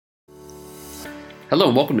Hello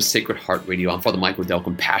and welcome to Sacred Heart Radio. I'm Father Michael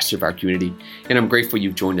Delcom, pastor of our community, and I'm grateful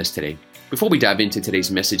you've joined us today. Before we dive into today's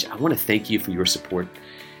message, I want to thank you for your support.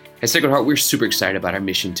 At Sacred Heart, we're super excited about our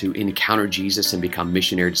mission to encounter Jesus and become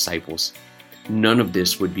missionary disciples. None of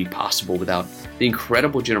this would be possible without the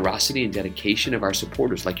incredible generosity and dedication of our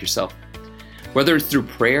supporters like yourself. Whether it's through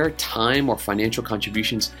prayer, time, or financial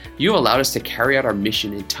contributions, you have allowed us to carry out our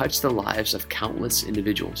mission and touch the lives of countless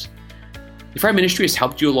individuals. If our ministry has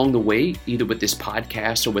helped you along the way, either with this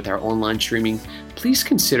podcast or with our online streaming, please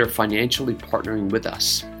consider financially partnering with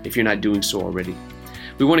us if you're not doing so already.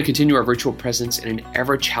 We want to continue our virtual presence in an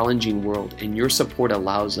ever-challenging world, and your support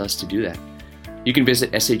allows us to do that. You can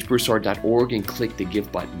visit shbroussard.org and click the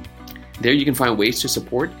Give button. There you can find ways to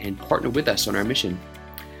support and partner with us on our mission.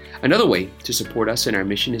 Another way to support us in our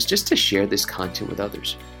mission is just to share this content with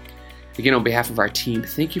others. Again, on behalf of our team,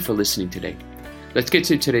 thank you for listening today. Let's get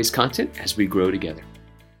to today's content as we grow together.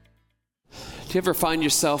 Do you ever find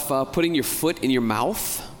yourself putting your foot in your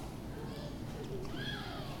mouth?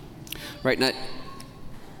 Right, not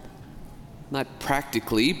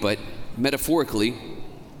practically, but metaphorically.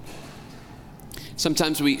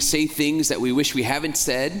 Sometimes we say things that we wish we haven't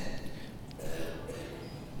said.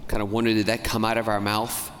 Kind of wonder, did that come out of our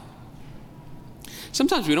mouth?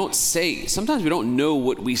 Sometimes we don't know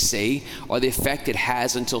what we say or the effect it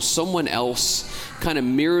has until someone else kind of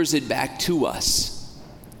mirrors it back to us.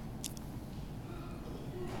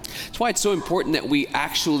 That's why it's so important that we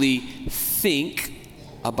actually think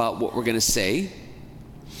about what we're going to say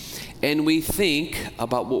and we think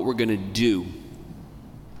about what we're going to do.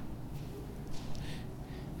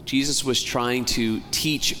 Jesus was trying to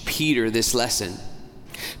teach Peter this lesson.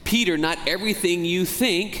 Peter, not everything you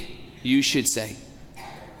think you should say.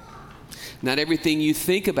 Not everything you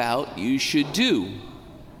think about, you should do.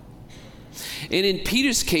 And in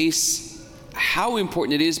Peter's case, how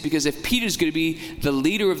important it is, because if Peter's going to be the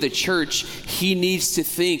leader of the church, he needs to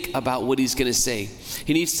think about what he's going to say.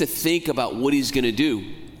 He needs to think about what he's going to do,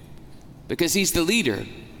 because he's the leader.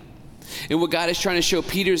 And what God is trying to show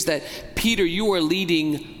Peter is that, Peter, you are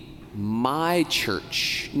leading my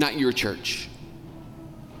church, not your church.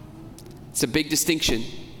 It's a big distinction.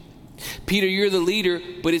 Peter, you're the leader,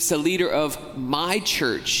 but it's the leader of my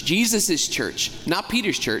church, Jesus' church, not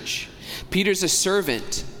Peter's church. Peter's a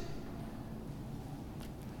servant.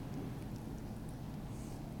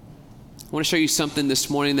 I want to show you something this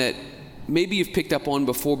morning that maybe you've picked up on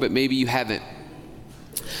before, but maybe you haven't.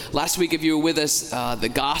 Last week, if you were with us, the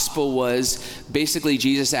gospel was basically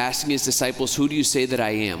Jesus asking his disciples, who do you say that I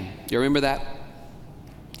am? You remember that?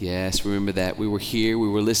 Yes, remember that. We were here, we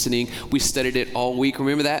were listening. We studied it all week.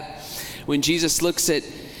 Remember that? When Jesus looks at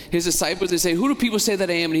his disciples, they say, who do people say that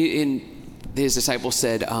I am? And his disciples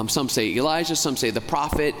said, some say Elijah, some say the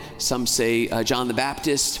prophet, some say John the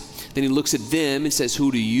Baptist. Then he looks at them and says,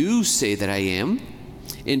 who do you say that I am?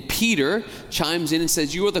 And Peter chimes in and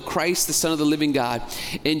says, you are the Christ, the Son of the living God.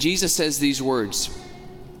 And Jesus says these words,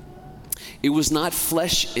 it was not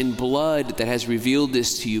flesh and blood that has revealed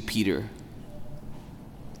this to you, Peter,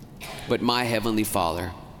 but my heavenly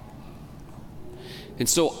Father. And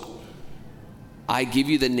so I give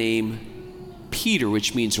you the name Peter,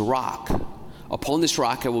 which means rock. Upon this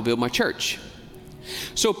rock I will build my church.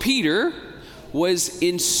 So Peter was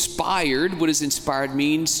inspired. What does inspired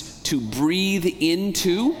means? To breathe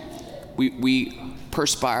into. We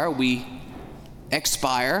perspire, we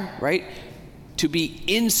expire, right? To be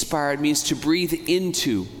inspired means to breathe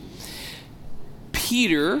into.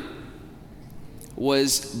 Peter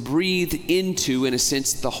was breathed into, in a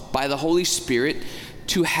sense, by the Holy Spirit,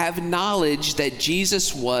 to have knowledge that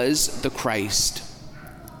Jesus was the Christ.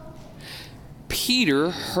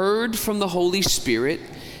 Peter heard from the Holy Spirit,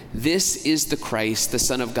 this is the Christ, the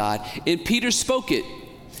Son of God. And Peter spoke it.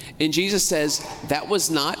 And Jesus says, that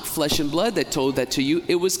was not flesh and blood that told that to you.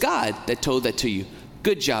 It was God that told that to you.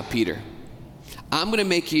 Good job, Peter. I'm going to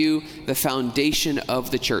make you the foundation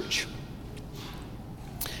of the church.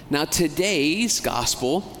 Now, today's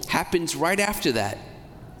gospel happens right after that.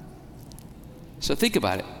 So think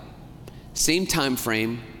about it. Same time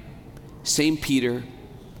frame, same Peter,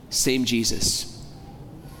 same Jesus.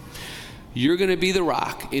 You're going to be the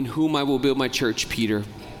rock in whom I will build my church, Peter.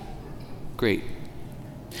 Great.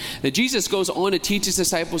 Now, Jesus goes on to teach his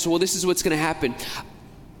disciples, well, this is what's going to happen.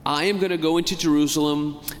 I am going to go into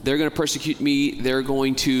Jerusalem. They're going to persecute me. They're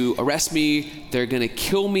going to arrest me. They're going to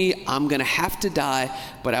kill me. I'm going to have to die,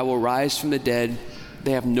 but I will rise from the dead.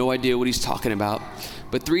 They have no idea what he's talking about.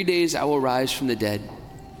 But 3 days I will rise from the dead.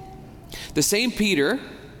 The same Peter,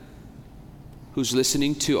 who's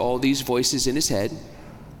listening to all these voices in his head,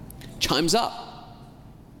 chimes up.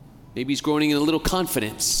 Maybe he's growing in a little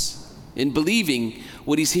confidence. and believing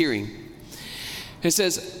what he's hearing. It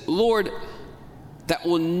says, Lord, that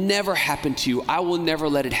will never happen to you. I will never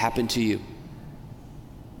let it happen to you.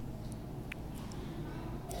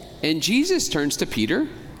 And Jesus turns to Peter,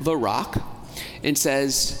 the rock, and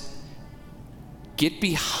says, get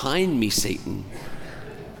behind me, Satan.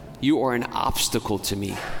 You are an obstacle to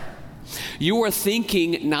me. You are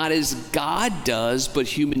thinking not as God does, but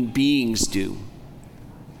human beings do.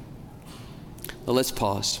 Well, let's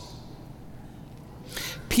pause.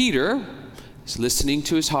 Peter is listening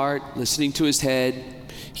to his heart, listening to his head.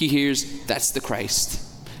 He hears, that's the Christ.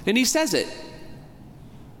 And he says it.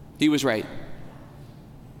 He was right.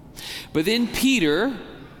 But then Peter,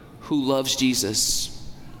 who loves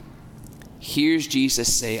Jesus, hears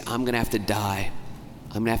Jesus say, I'm going to have to die.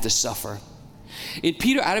 I'm going to have to suffer. And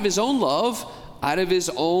Peter, out of his own love, out of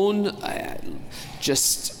his own,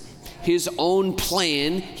 his own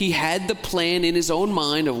plan, he had the plan in his own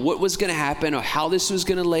mind of what was going to happen or how this was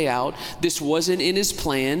going to lay out. This wasn't in his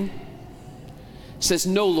plan. Says,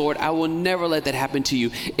 no, Lord, I will never let that happen to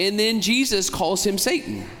you. And then Jesus calls him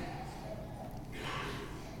Satan.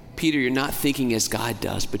 Peter, you're not thinking as God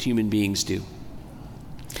does, but human beings do.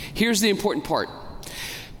 Here's the important part.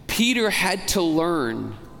 Peter had to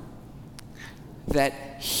learn that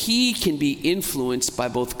he can be influenced by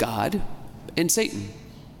both God and Satan.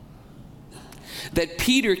 That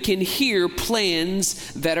Peter can hear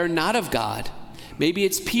plans that are not of God. Maybe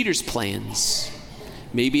it's Peter's plans.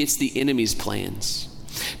 Maybe it's the enemy's plans.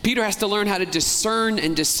 Peter has to learn how to discern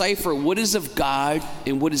and decipher what is of God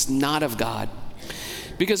and what is not of God.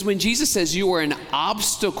 Because when Jesus says, you are an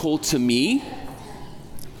obstacle to me,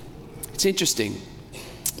 it's interesting.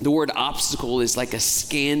 The word obstacle is like a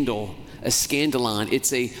scandal, a scandalon.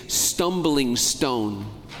 It's a stumbling stone.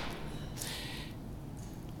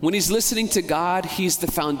 When he's listening to God, he's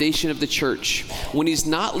the foundation of the church. When he's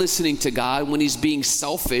not listening to God, when he's being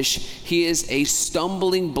selfish, he is a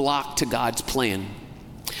stumbling block to God's plan.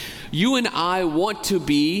 You and I want to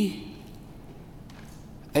be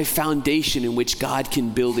a foundation in which God can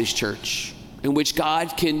build his church, in which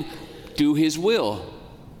God can do his will.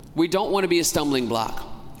 We don't want to be a stumbling block.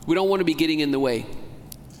 We don't want to be getting in the way.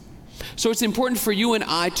 So it's important for you and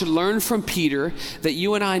I to learn from Peter that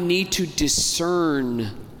you and I need to discern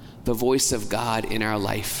the voice of God in our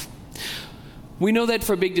life. We know that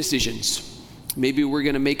for big decisions. Maybe we're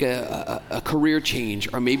going to make a career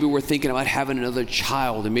change, or maybe we're thinking about having another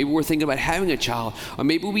child, and maybe we're thinking about having a child, or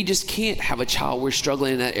maybe we just can't have a child. We're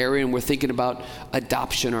struggling in that area and we're thinking about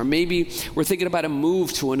adoption, or maybe we're thinking about a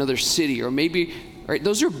move to another city, or maybe, right,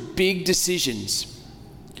 those are big decisions.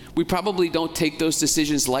 We probably don't take those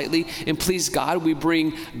decisions lightly, and please God, we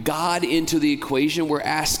bring God into the equation. We're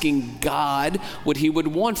asking God what he would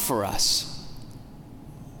want for us.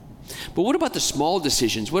 But what about the small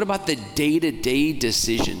decisions? What about the day-to-day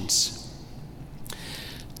decisions?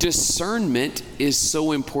 Discernment is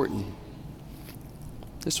so important.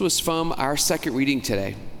 This was from our second reading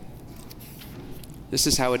today. This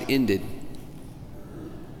is how it ended.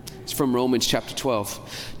 It's from Romans chapter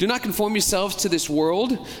 12. Do not conform yourselves to this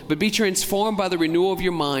world, but be transformed by the renewal of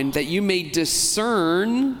your mind, that you may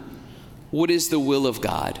discern what is the will of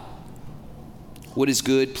God, what is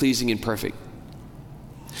good, pleasing, and perfect.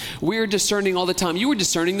 We are discerning all the time. You were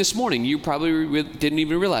discerning this morning. You probably didn't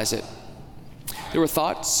even realize it. There were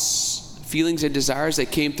thoughts, feelings, and desires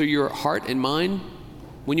that came through your heart and mind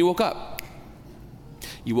when you woke up.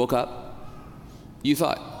 You woke up, you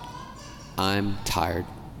thought, I'm tired.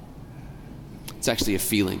 It's actually a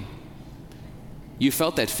feeling. You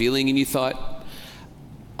felt that feeling and you thought,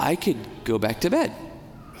 I could go back to bed.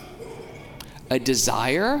 A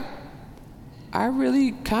desire, I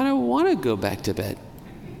really kind of want to go back to bed.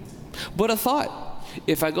 But a thought,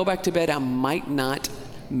 if I go back to bed, I might not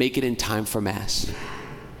make it in time for Mass.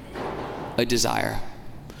 A desire,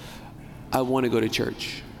 I want to go to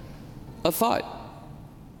church. A thought,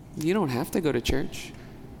 you don't have to go to church.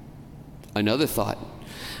 Another thought,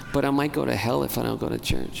 but I might go to hell if I don't go to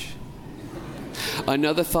church.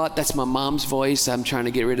 Another thought, that's my mom's voice. I'm trying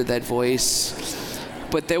to get rid of that voice.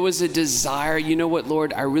 But there was a desire, you know what,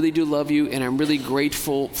 Lord, I really do love you and I'm really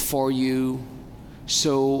grateful for you.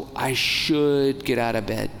 So I should get out of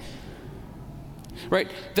bed. Right?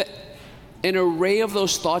 An array of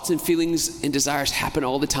those thoughts and feelings and desires happen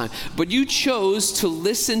all the time. But you chose to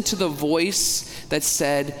listen to the voice that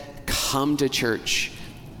said, come to church.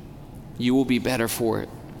 You will be better for it.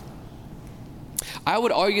 I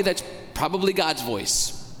would argue that's probably God's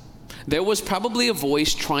voice. There was probably a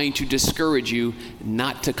voice trying to discourage you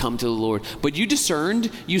not to come to the Lord. But you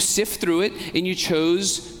discerned, you sift through it, and you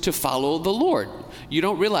chose to follow the Lord. You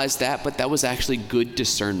don't realize that, but that was actually good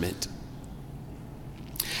discernment.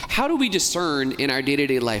 how do we discern in our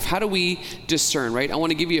day-to-day life? How do we discern, right? I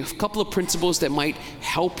want to give you a couple of principles that might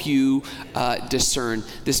help you discern.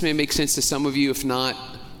 This may make sense to some of you. If not,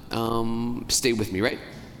 stay with me, right?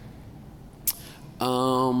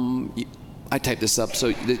 I typed this up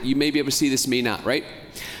so that you may be able to see this, may not, right?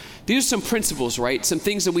 These are some principles, right? Some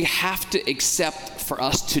things that we have to accept for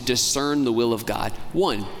us to discern the will of God.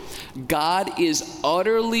 One, God is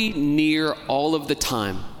utterly near all of the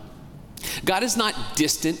time. God is not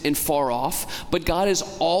distant and far off, but God is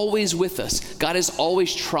always with us. God is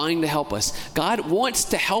always trying to help us. God wants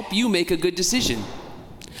to help you make a good decision.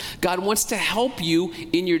 God wants to help you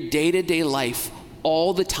in your day-to-day life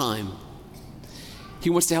all the time.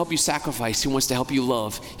 He wants to help you sacrifice. He wants to help you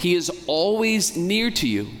love. He is always near to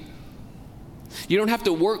you. You don't have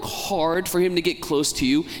to work hard for him to get close to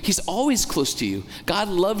you. He's always close to you. God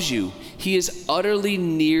loves you. He is utterly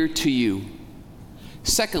near to you.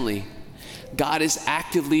 Secondly, God is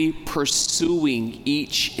actively pursuing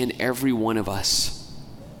each and every one of us.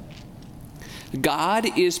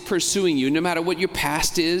 God is pursuing you, no matter what your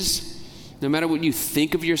past is, no matter what you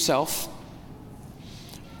think of yourself.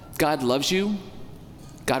 God loves you.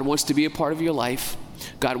 God wants to be a part of your life.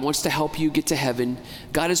 God wants to help you get to heaven.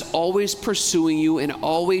 God is always pursuing you and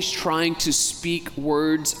always trying to speak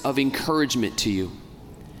words of encouragement to you.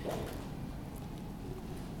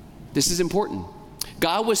 This is important.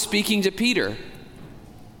 God was speaking to Peter.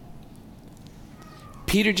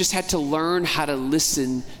 Peter just had to learn how to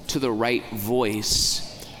listen to the right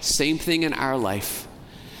voice. Same thing in our life.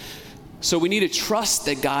 So we need to trust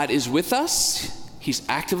that God is with us. He's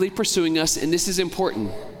actively pursuing us, and this is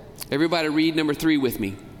important. Everybody read number 3 with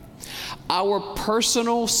me. Our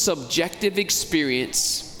personal subjective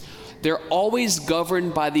experience, they're always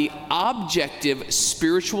governed by the objective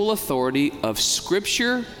spiritual authority of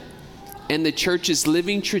Scripture and the church's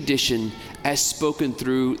living tradition as spoken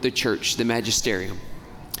through the church, the magisterium.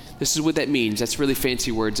 This is what that means. That's really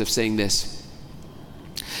fancy words of saying this.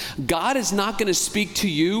 God is not going to speak to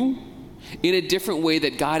you in a different way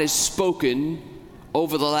that God has spoken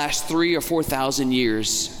over the last 3,000 or 4,000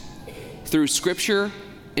 years through Scripture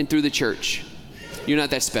and through the church. You're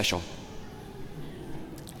not that special.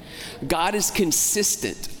 God is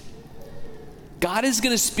consistent. God is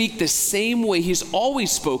going to speak the same way He's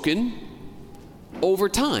always spoken over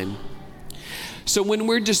time. So when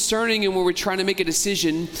we're discerning and when we're trying to make a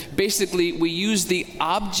decision, basically we use the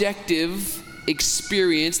objective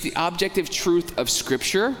experience, the objective truth of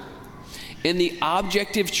Scripture, and the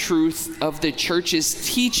objective truth of the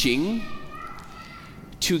church's teaching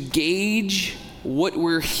to gauge what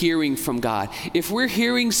we're hearing from God. If we're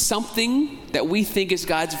hearing something that we think is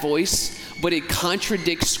God's voice, but it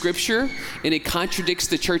contradicts Scripture and it contradicts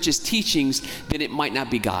the church's teachings, then it might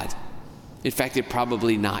not be God. In fact, it's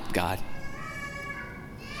probably not God.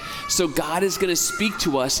 So God is going to speak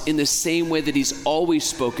to us in the same way that He's always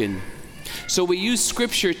spoken. So we use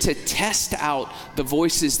Scripture to test out the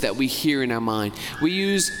voices that we hear in our mind. We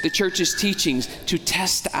use the church's teachings to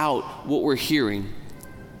test out what we're hearing.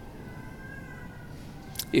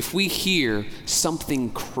 If we hear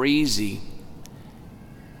something crazy,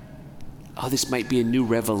 oh, this might be a new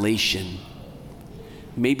revelation.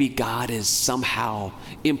 Maybe God is somehow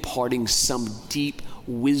imparting some deep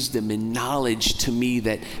wisdom and knowledge to me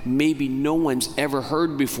that maybe no one's ever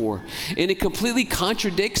heard before. And it completely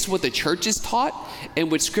contradicts what the church is taught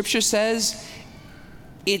and what Scripture says.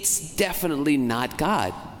 It's definitely not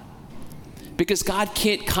God, because God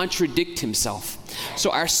can't contradict Himself.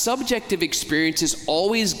 So our subjective experience is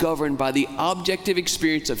always governed by the objective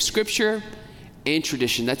experience of Scripture and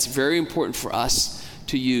tradition. That's very important for us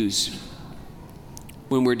to use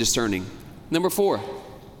when we're discerning. Number 4,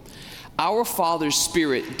 our Father's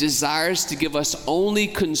Spirit desires to give us only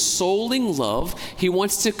consoling love. He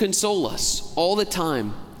wants to console us all the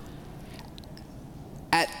time.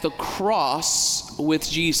 At the cross with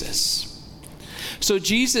Jesus. So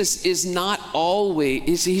Jesus is not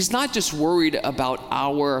always, He's not just worried about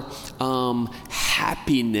our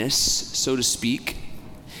happiness, so to speak.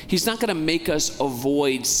 He's not going to make us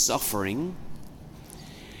avoid suffering.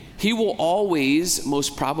 He will always,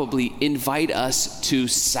 most probably, invite us to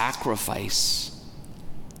sacrifice.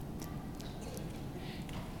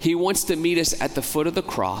 He wants to meet us at the foot of the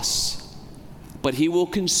cross, but He will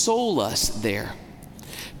console us there.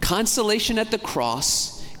 Consolation at the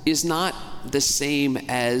cross is not the same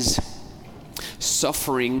as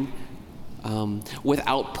suffering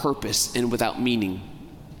without purpose and without meaning.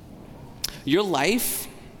 Your life,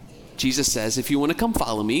 Jesus says, if you want to come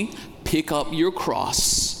follow me, pick up your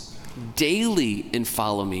cross daily and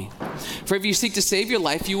follow me. For if you seek to save your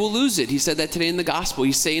life, you will lose it. He said that today in the gospel.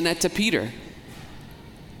 He's saying that to Peter.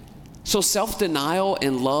 So self-denial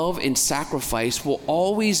and love and sacrifice will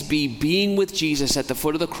always be being with Jesus at the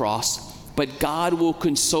foot of the cross, but God will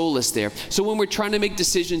console us there. So when we're trying to make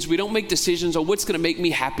decisions, we don't make decisions on what's going to make me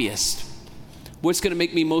happiest, what's going to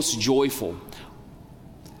make me most joyful.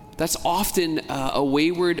 That's often a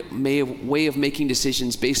wayward way of making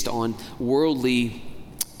decisions based on worldly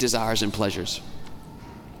desires and pleasures.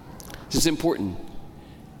 This is important.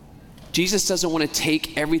 Jesus doesn't want to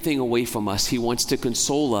take everything away from us. He wants to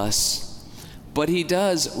console us, but he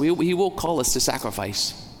will call us to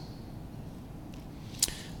sacrifice.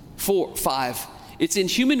 5, it's in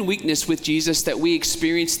human weakness with Jesus that we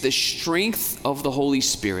experience the strength of the Holy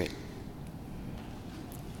Spirit.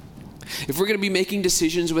 If we're going to be making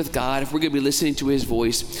decisions with God, if we're going to be listening to his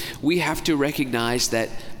voice, we have to recognize that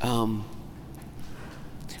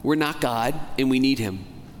we're not God and we need him.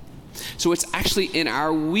 So it's actually in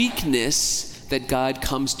our weakness that God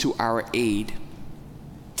comes to our aid.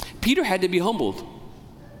 Peter had to be humbled.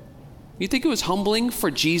 You think it was humbling for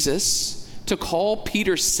Jesus to call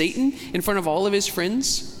Peter Satan in front of all of his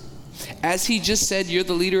friends? As he just said, you're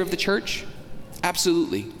the leader of the church?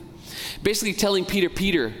 Absolutely. Basically telling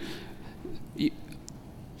Peter,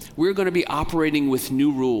 we're going to be operating with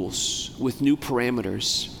new rules, with new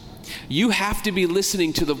parameters. You have to be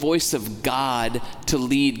listening to the voice of God to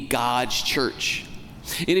lead God's church.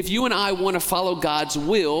 And if you and I want to follow God's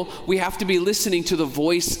will, we have to be listening to the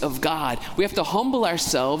voice of God. We have to humble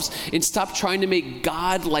ourselves and stop trying to make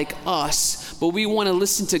God like us, but we want to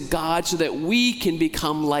listen to God so that we can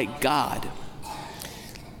become like God.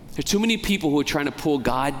 There are too many people who are trying to pull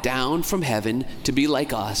God down from heaven to be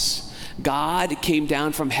like us. God came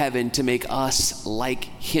down from heaven to make us like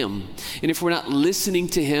him. And if we're not listening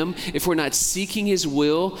to him, if we're not seeking his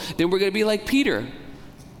will, then we're going to be like Peter.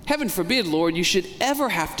 Heaven forbid, Lord, you should ever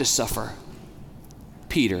have to suffer.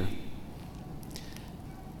 Peter,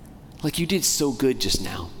 like you did so good just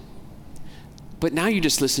now. But now you're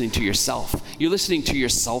just listening to yourself. You're listening to your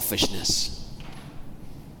selfishness.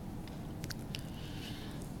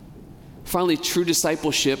 Finally, true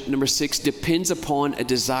discipleship, number 6, depends upon a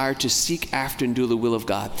desire to seek after and do the will of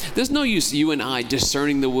God. There's no use you and I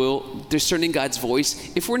discerning God's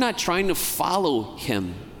voice if we're not trying to follow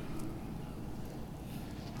him.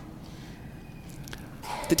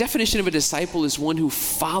 The definition of a disciple is one who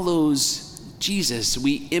follows Jesus.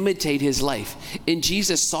 We imitate his life. And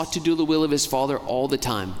Jesus sought to do the will of his Father all the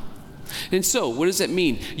time. And so, what does that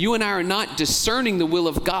mean? You and I are not discerning the will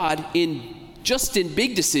of God just in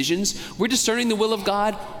big decisions. We're discerning the will of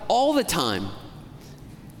God all the time.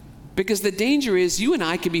 Because the danger is you and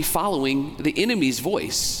I could be following the enemy's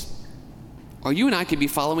voice, or you and I could be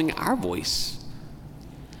following our voice.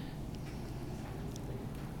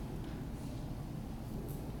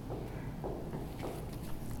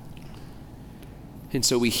 And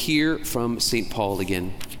so we hear from St. Paul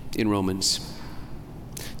again in Romans.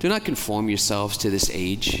 Do not conform yourselves to this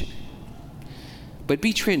age, but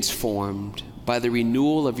be transformed by the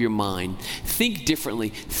renewal of your mind. Think differently.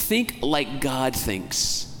 Think like God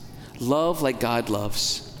thinks. Love like God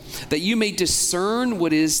loves. That you may discern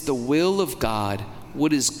what is the will of God,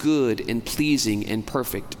 what is good and pleasing and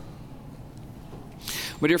perfect.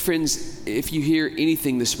 My dear friends, if you hear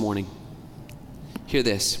anything this morning, hear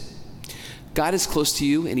this. God is close to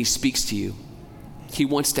you and he speaks to you. He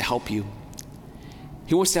wants to help you.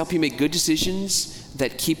 He wants to help you make good decisions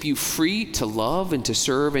that keep you free to love and to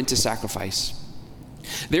serve and to sacrifice.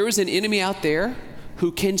 There is an enemy out there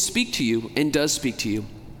who can speak to you and does speak to you.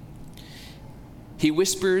 He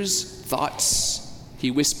whispers thoughts,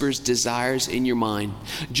 he whispers desires in your mind.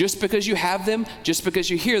 Just because you have them, just because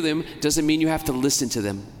you hear them, doesn't mean you have to listen to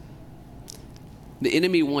them. The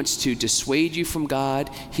enemy wants to dissuade you from God.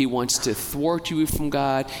 He wants to thwart you from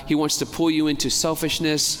God. He wants to pull you into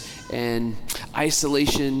selfishness and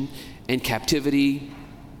isolation and captivity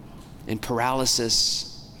and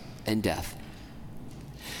paralysis and death.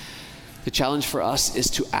 The challenge for us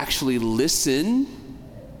is to actually listen,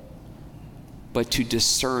 but to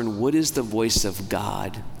discern what is the voice of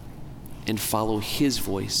God and follow his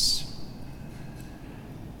voice.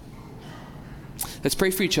 Let's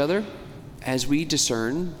pray for each other as we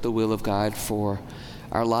discern the will of God for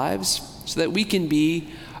our lives so that we can be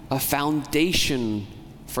a foundation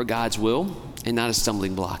for God's will and not a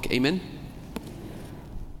stumbling block. Amen.